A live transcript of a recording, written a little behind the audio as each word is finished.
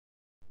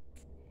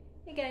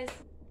Hey guys,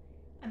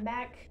 I'm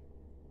back.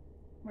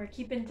 We're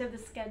keeping to the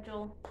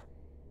schedule.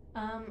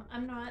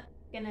 I'm not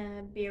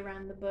gonna be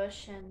around the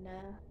bush and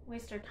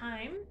waste our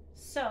time,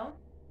 so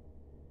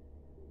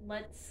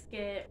let's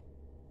get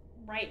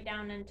right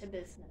down into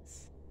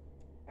business.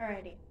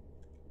 Alrighty.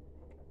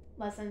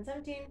 Lesson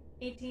 17,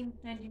 18,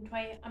 19,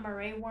 20. I'm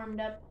already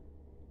warmed up.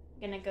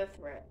 Gonna go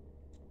through it.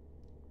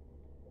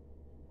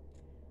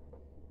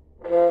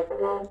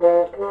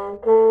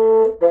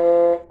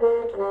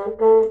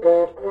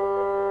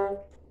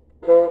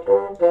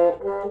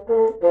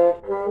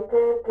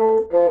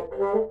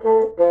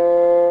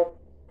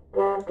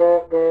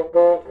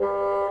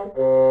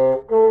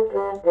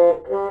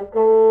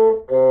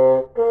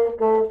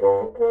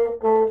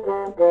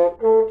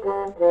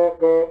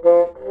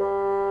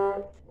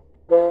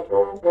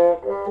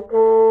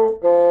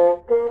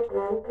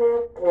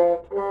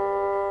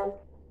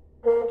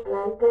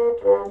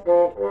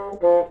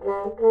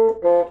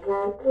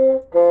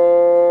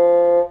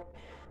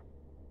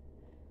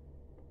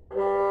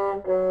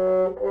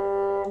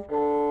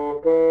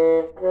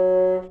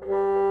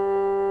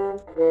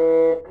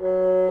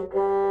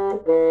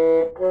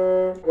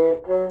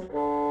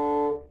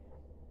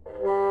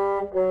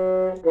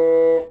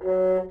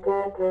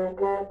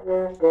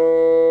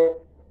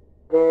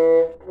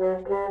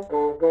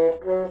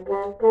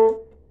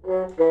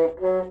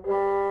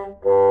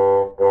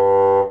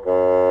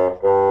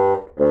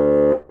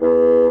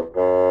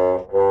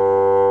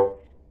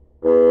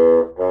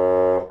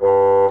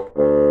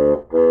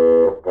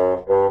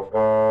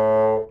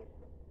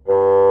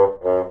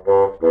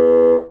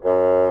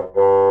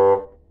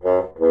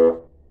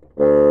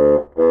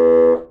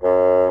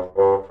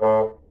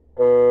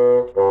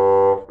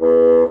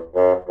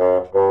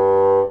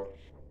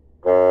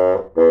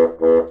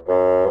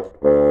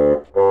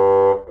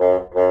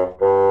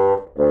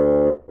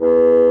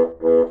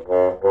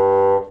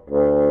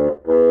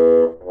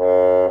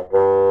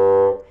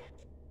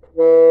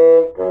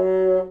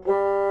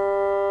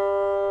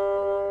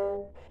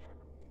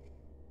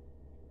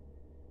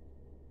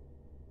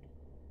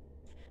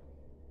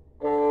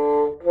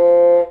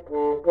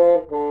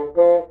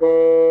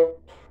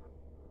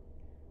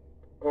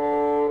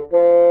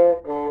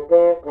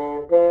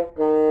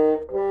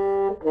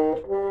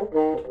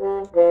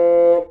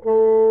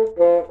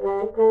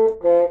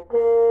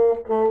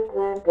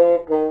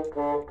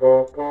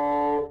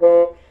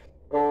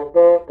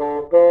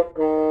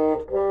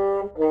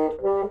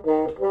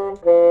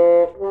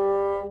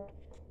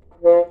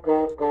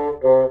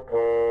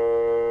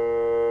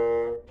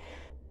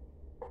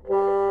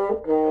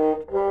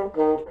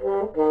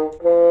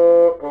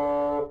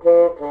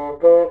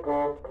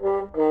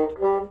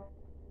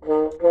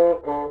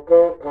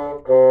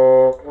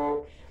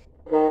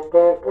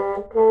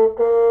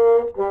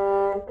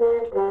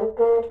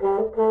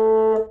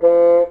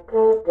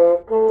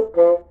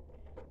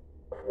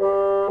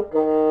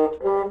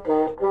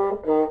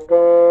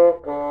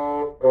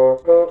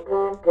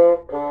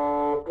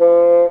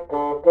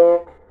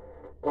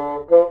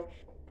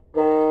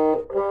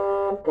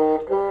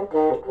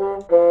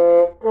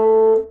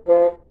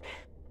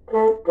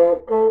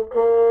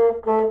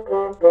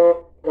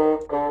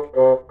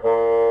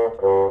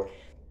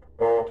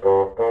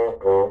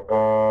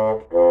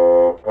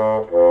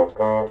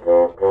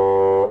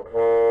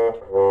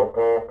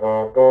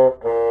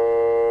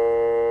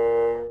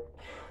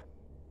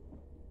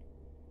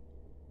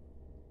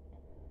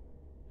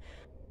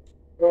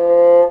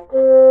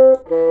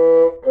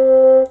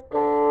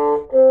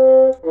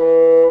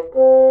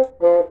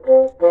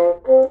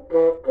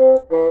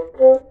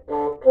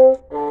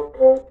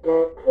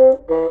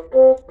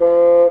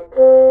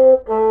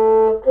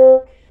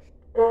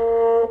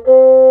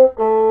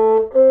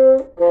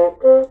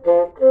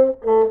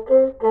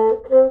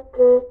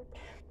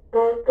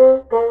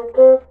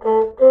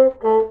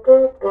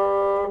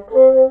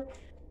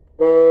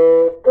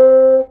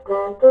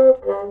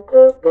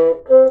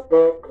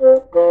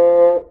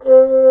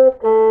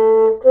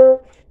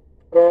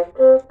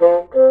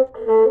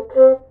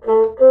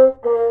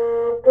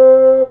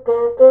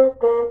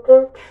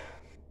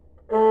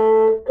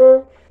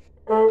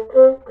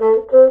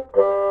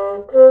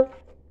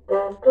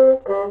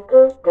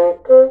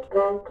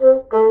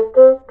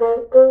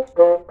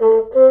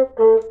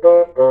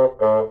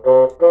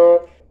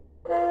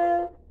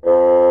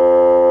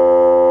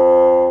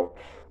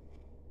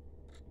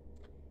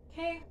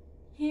 Okay,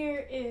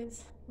 here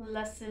is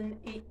lesson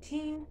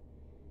 18,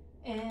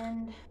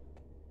 and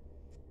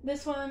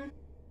this one,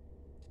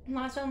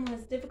 last one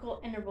was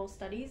difficult interval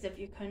studies, if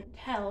you couldn't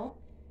tell.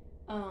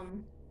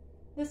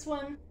 This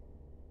one,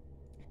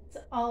 it's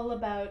all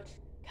about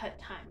cut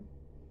time.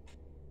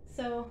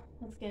 So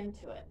let's get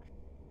into it.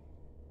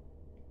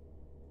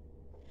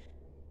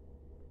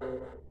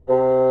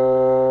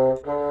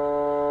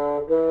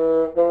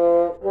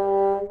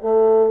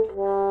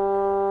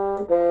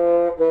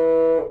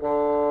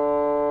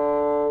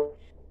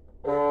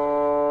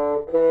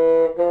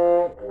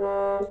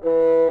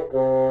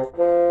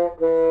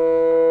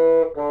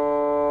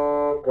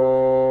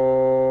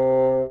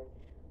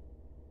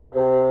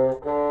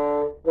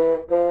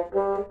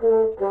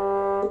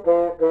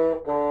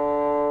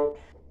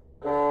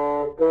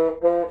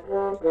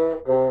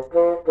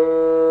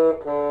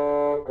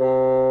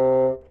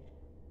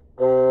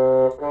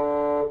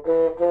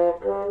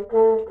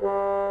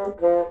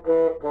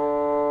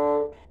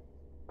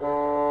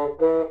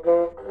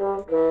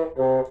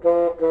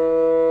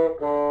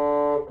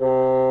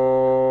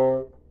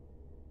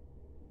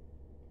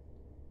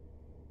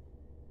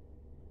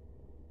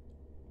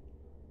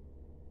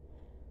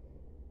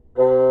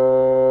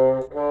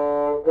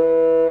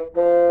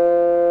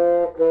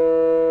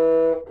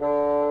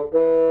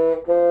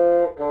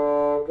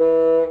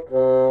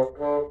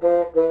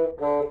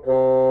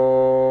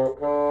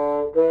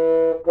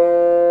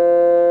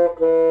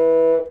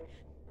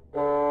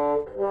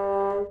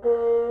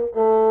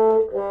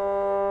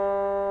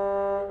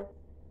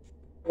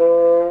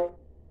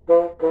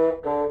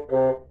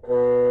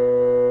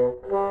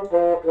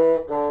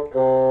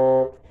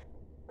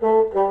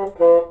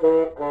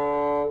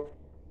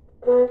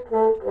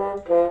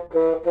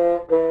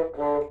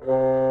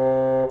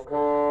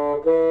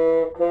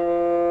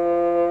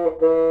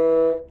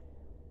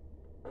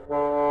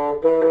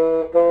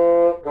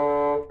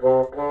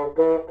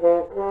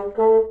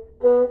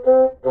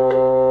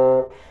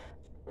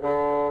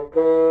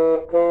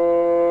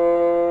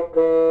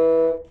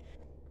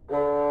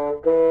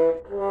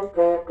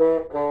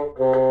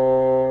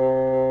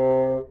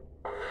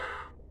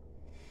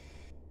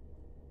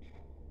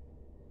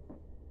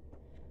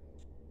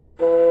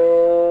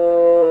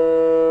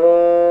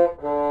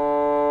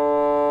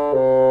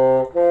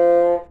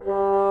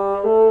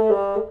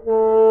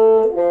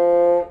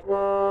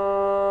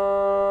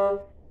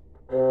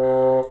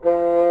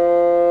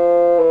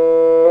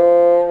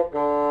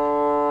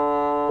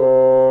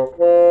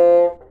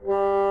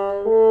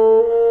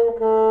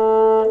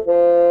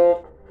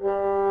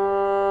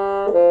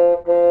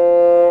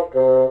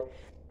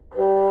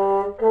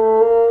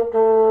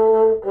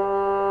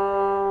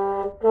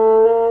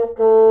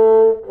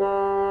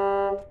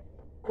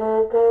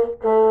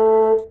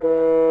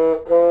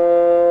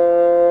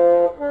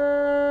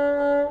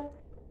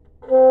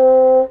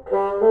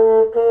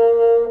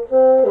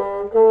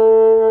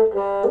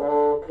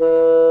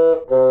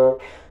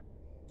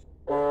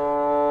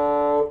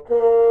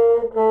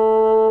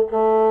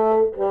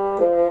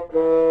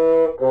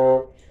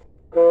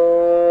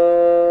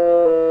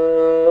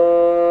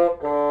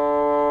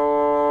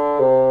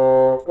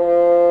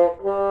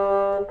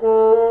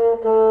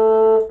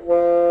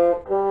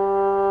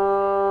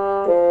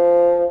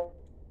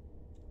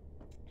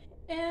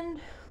 And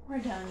we're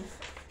done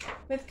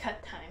with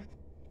cut time.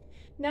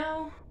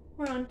 Now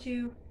we're on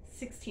to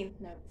 16th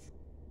notes,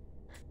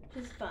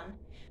 which is fun.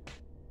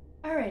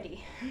 Alrighty,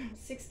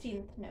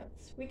 16th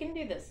notes. We can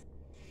do this.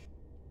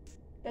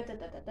 Da da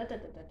da da da da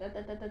da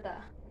da da da da.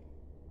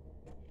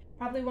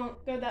 Probably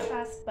won't go that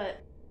fast,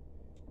 but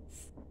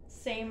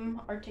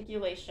same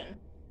articulation.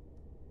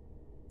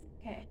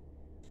 Okay.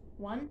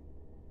 1,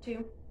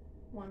 2,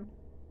 1.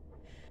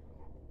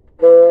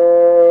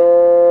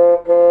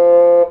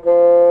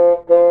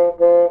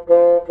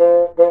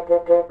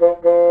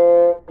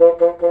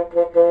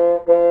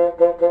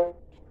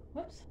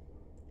 Whoops.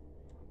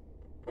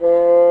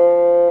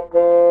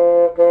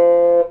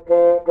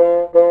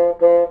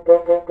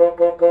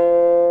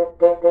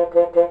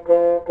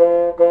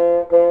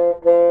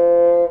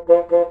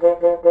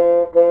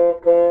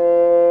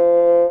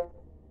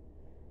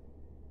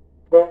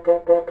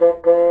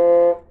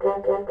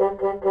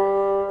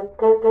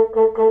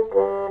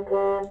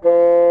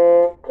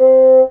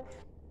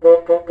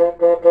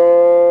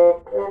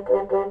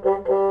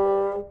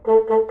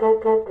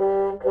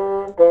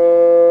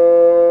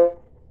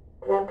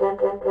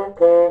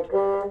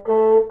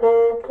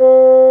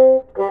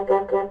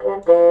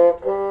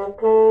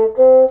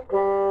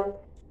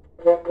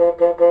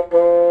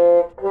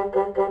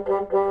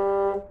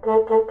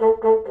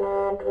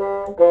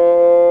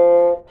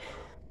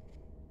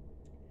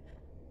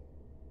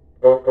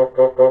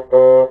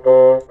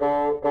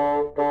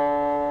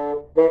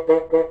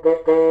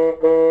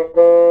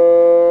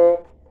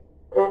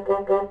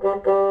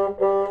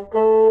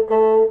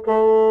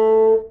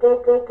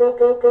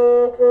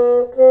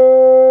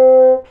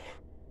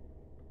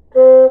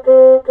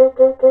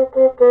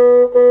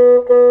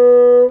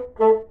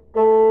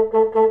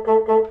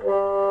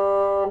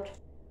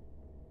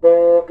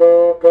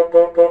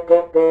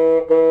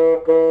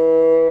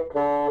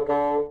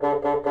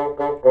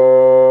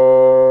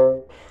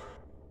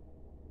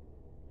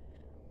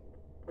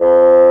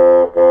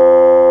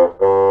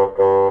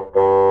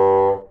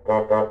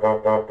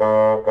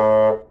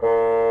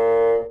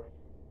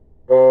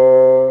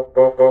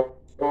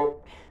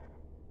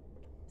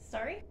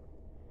 Sorry?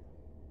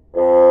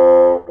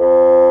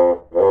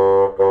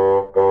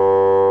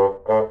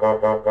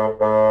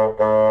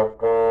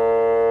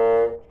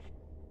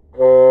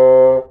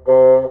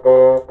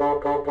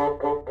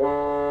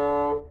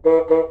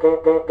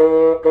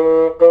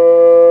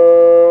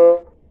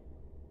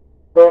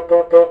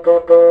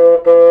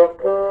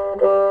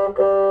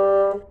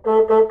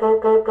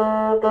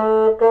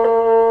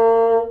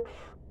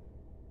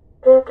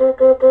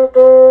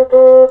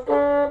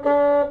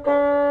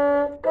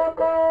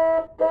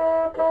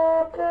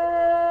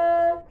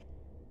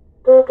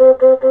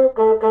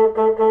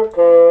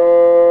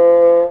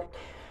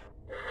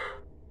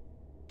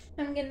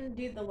 I'm gonna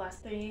do the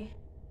last 3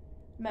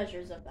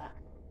 measures of that.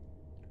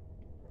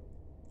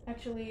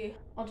 Actually,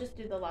 I'll just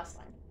do the last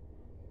line.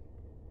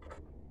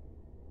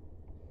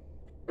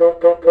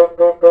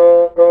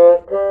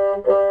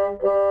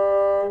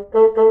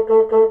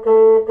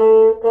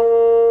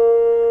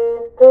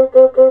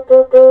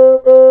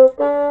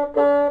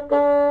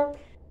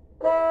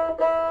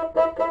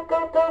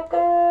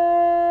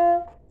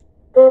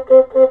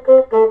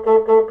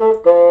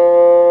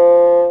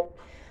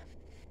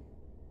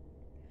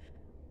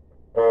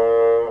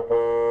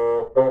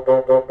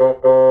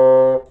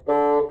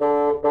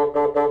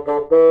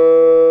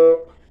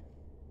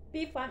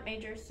 B flat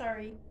major,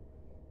 sorry.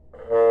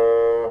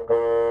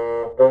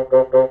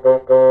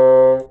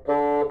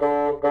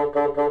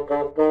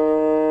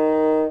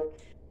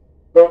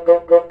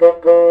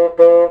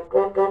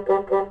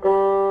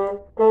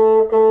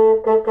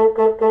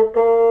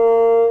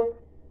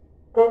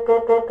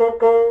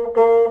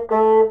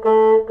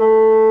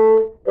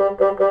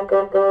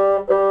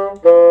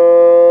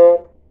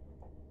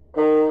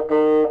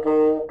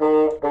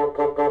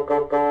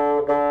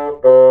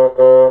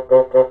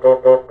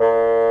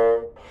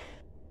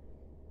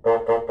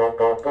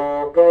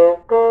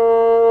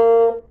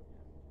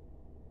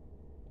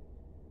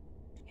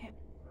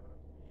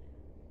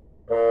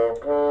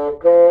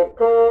 I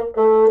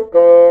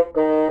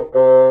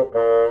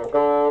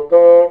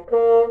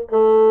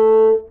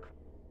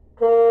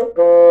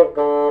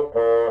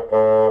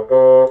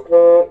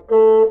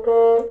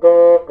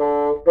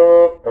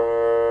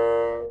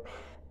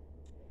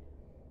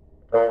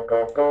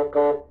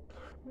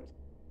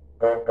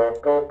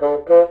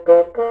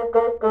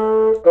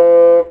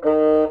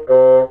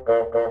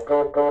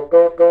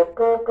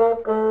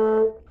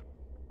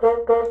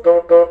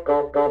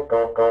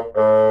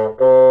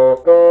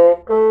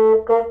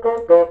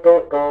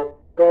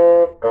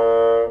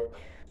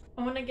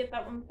want to get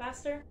that one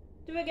faster.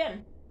 Do it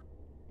again.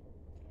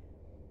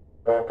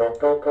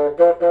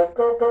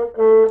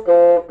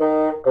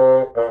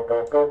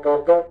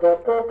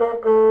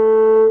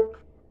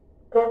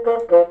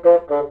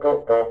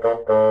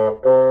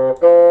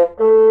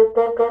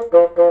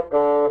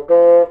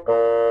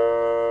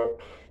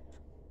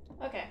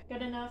 Okay,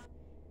 good enough.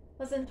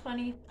 Lesson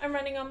 20. I'm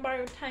running on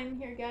borrowed time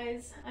here,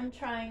 guys. I'm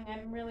trying.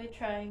 I'm really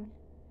trying.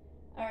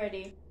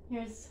 Alrighty,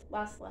 here's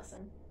last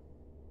lesson.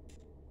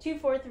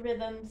 2/4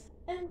 rhythms,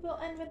 and we'll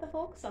end with a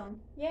folk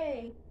song.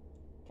 Yay!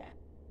 Okay.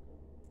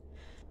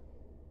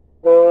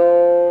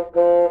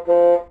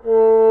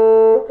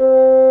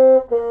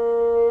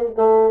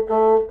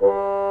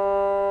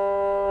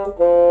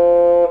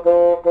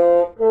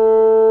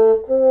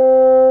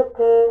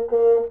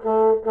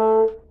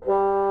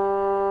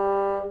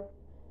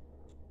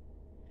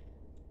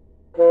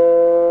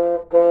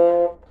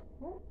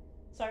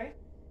 Sorry.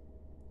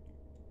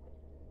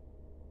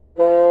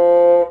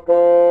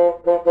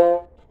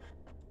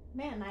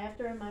 Man, I have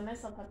to remind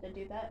myself how to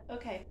do that.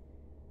 Okay.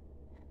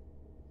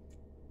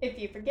 If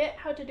you forget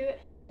how to do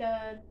it,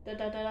 da da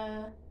da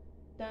da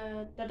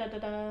da da da da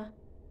da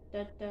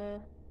da da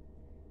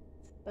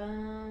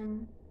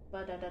bum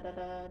ba da da da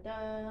da da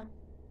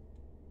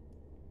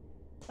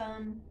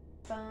bum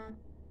bum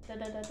da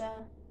da da da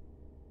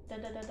da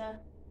da da da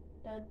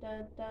da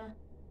da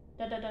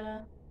da da da da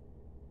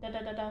da da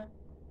da da.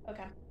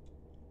 Okay.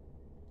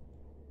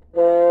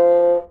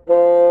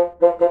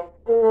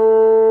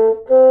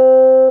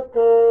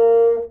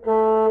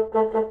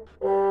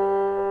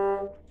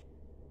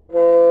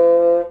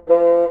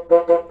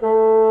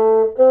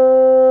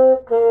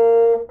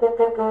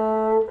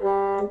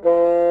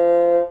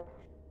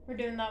 We're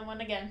doing that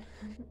one again.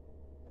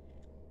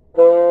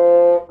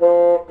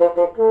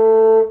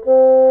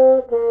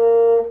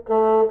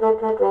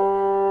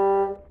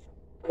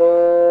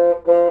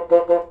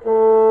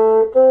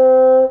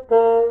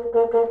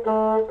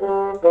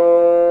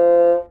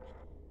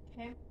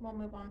 Okay, we'll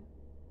move on.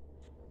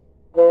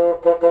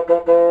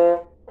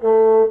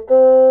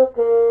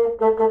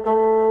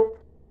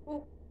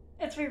 Ooh,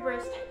 it's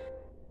reversed.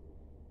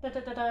 Da da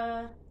da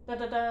da da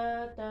da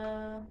da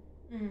da.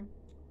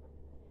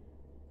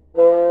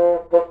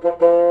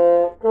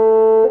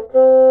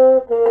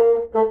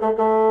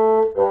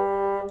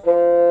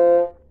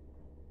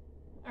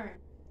 Alright.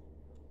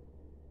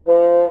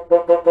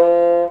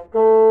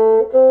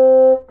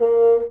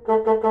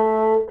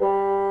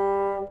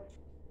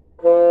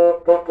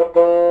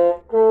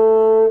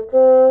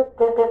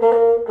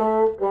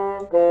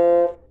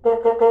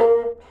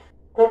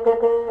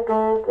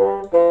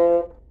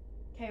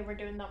 Okay, we're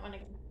doing that one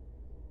again.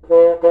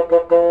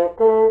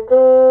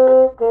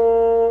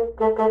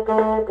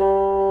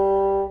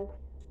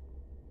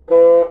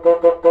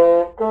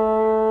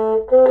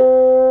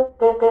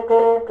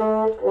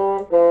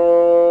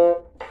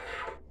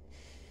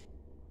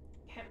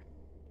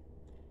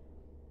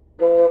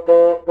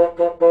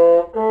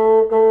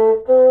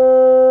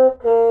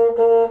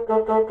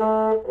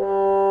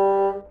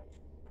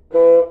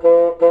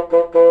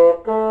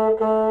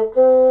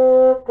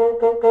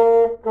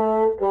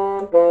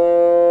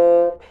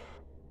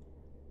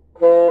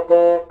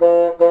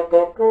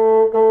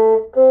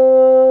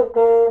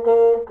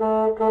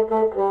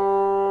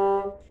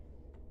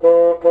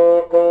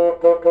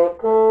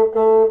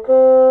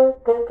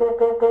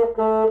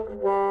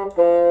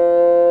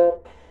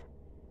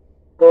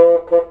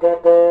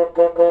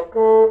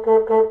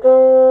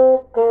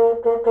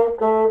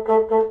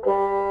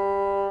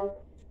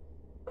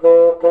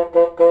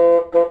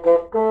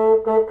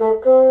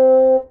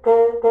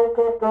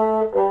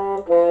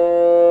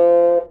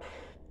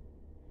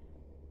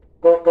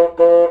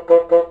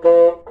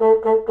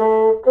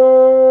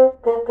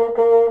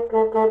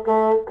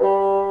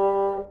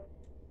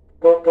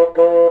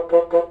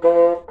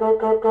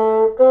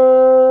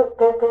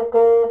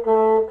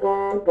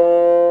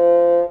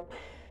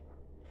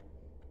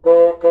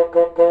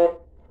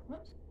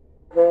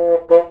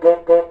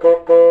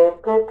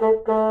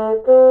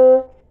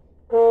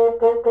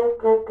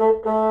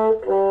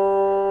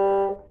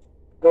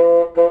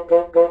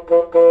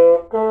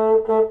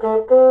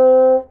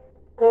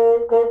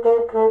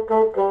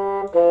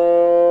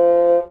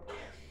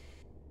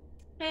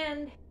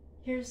 And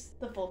here's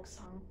the folk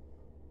song.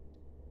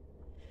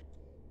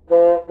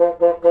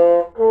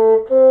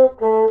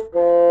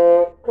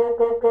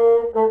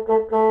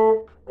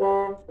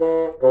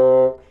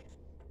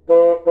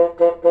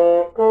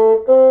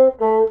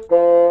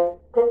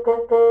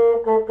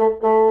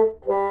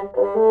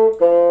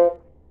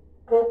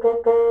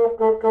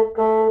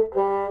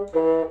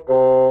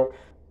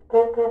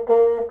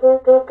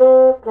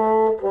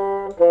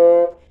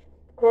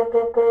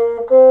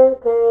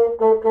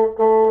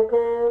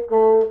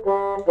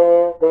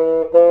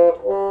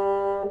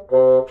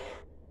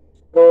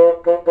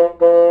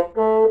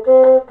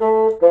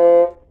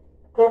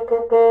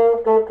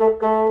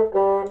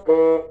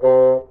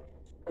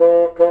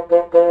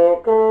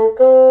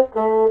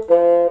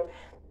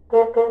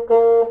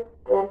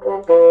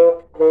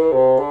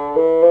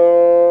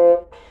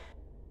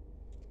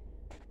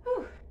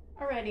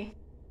 Alrighty.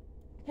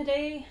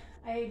 Today,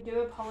 I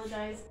do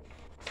apologize.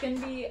 It's going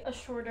to be a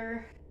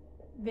shorter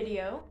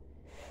video.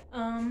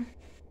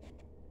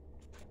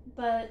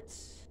 But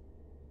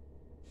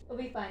it'll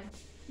be fine.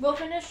 We'll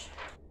finish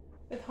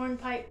with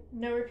Hornpipe,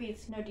 no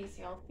repeats, no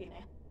DCL,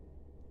 fine.